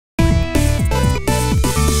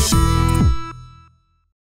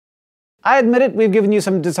I admit it, we've given you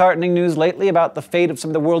some disheartening news lately about the fate of some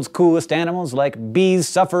of the world's coolest animals, like bees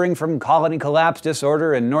suffering from colony collapse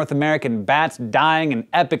disorder and North American bats dying in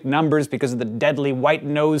epic numbers because of the deadly white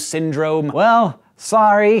nose syndrome. Well,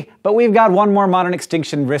 sorry, but we've got one more modern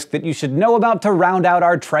extinction risk that you should know about to round out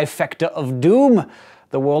our trifecta of doom: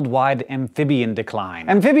 the worldwide amphibian decline.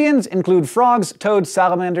 Amphibians include frogs, toads,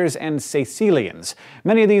 salamanders, and caecilians.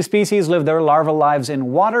 Many of these species live their larval lives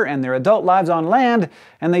in water and their adult lives on land,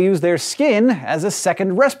 and they use their skin as a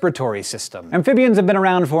second respiratory system. Amphibians have been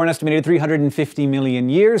around for an estimated 350 million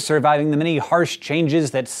years, surviving the many harsh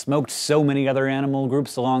changes that smoked so many other animal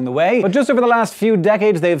groups along the way. But just over the last few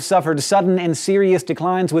decades, they've suffered sudden and serious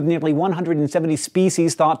declines, with nearly 170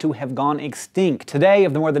 species thought to have gone extinct. Today,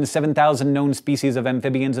 of the more than 7,000 known species of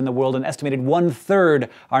amphibians in the world, an estimated 1/3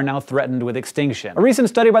 are now threatened with extinction. A recent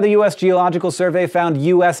study by the U.S. Geological Survey found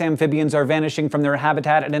U.S. amphibians are vanishing from their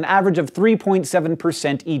habitat at an average of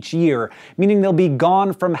 3.7% each year, meaning they'll be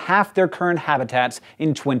gone from half their current habitats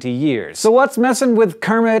in 20 years. So what's messing with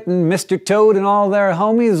Kermit and Mr. Toad and all their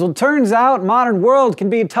homies? Well, turns out modern world can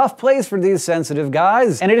be a tough place for these sensitive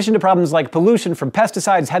guys. In addition to problems like pollution from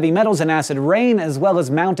pesticides, heavy metals, and acid rain, as well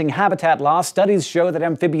as mounting habitat loss, studies show that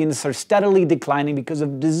amphibians are steadily declining because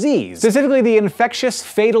of disease, specifically the infectious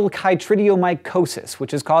fatal chytridiomycosis,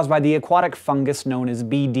 which is caused by the aquatic fungus known as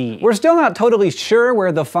BD. We're still not totally sure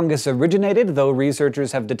where the fungus originated, though researchers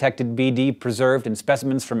have detected BD preserved in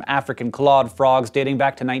specimens from African clawed frogs dating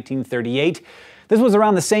back to 1938. This was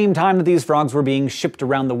around the same time that these frogs were being shipped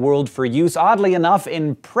around the world for use, oddly enough,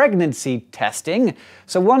 in pregnancy testing.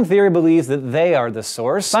 So one theory believes that they are the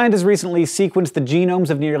source. Scientists recently sequenced the genomes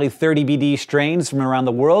of nearly 30 BD strains from around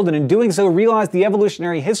the world, and in doing so realized the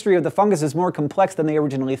evolutionary history of the fungus is more complex than they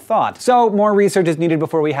originally thought. So more research is needed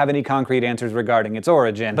before we have any concrete answers regarding its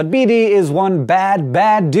origin. But BD is one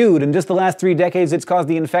bad dude. In just the last 3 decades, it's caused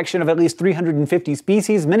the infection of at least 350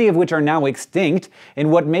 species, many of which are now extinct,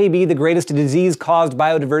 in what may be the greatest disease-caused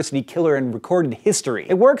biodiversity killer in recorded history.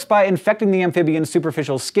 It works by infecting the amphibian's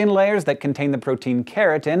superficial skin layers that contain the protein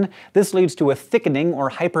keratin. This leads to a thickening or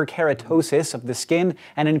hyperkeratosis of the skin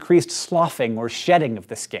and increased sloughing or shedding of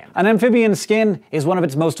the skin. An amphibian's skin is one of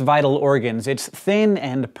its most vital organs. It's thin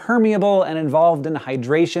and permeable and involved in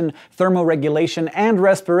hydration, thermoregulation, and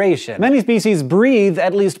respiration. Many species breathe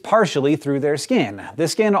at least partially through their skin. The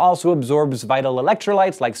skin also absorbs vital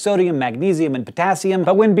electrolytes like sodium, magnesium, and potassium,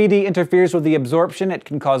 but when BD interferes with the absorption, it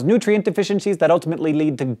can cause nutrient deficiencies that ultimately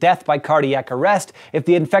lead to death by cardiac arrest if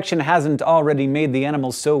the infection hasn't already made the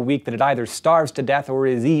animal so weak that it either starves to death or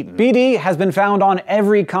is eaten. BD has been found on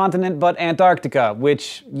every continent but Antarctica,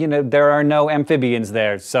 which, there are no amphibians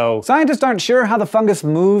there, so scientists aren't sure how the fungus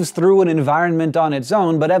moves through an environment on its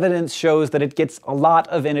own, but evidence shows that it gets a lot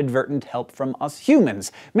of inadvertent help from us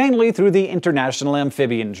humans, mainly through the international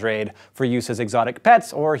amphibian trade, for use as exotic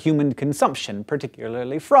pets or human consumption,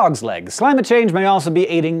 particularly frogs' legs. Climate change may also be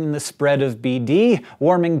aiding in the spread of BD.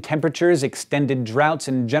 Warming temperatures, extended droughts,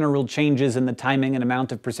 and general changes in the timing and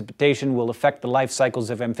amount of precipitation will affect the life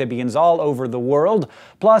cycles of amphibians all over the world.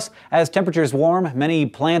 Plus, as temperatures warm, many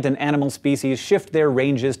plant and animal species shift their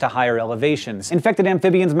ranges to higher elevations. Infected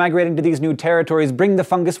amphibians migrating to these new territories bring the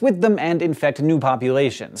fungus with them and infect new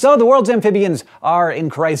populations. So the world's amphibians are in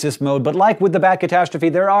crisis mode, but like with the bat catastrophe,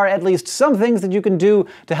 there are at least some things that you can do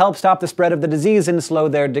to help stop the spread of the disease and slow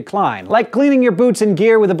their decline. Like cleaning your boots and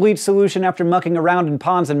gear with a bleach solution after mucking around in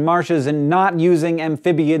ponds and marshes, and not using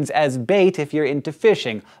amphibians as bait if you're into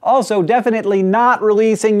fishing. Also, definitely not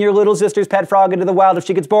releasing your little sister's pet frog into the wild if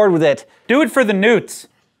she gets bored with it. Do it for the newts.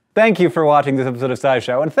 Thank you for watching this episode of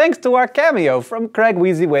SciShow, and thanks to our cameo from Craig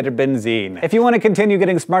Wheezy Waiter Benzine. If you want to continue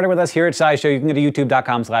getting smarter with us here at SciShow, you can go to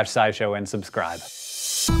youtube.com/SciShow and subscribe.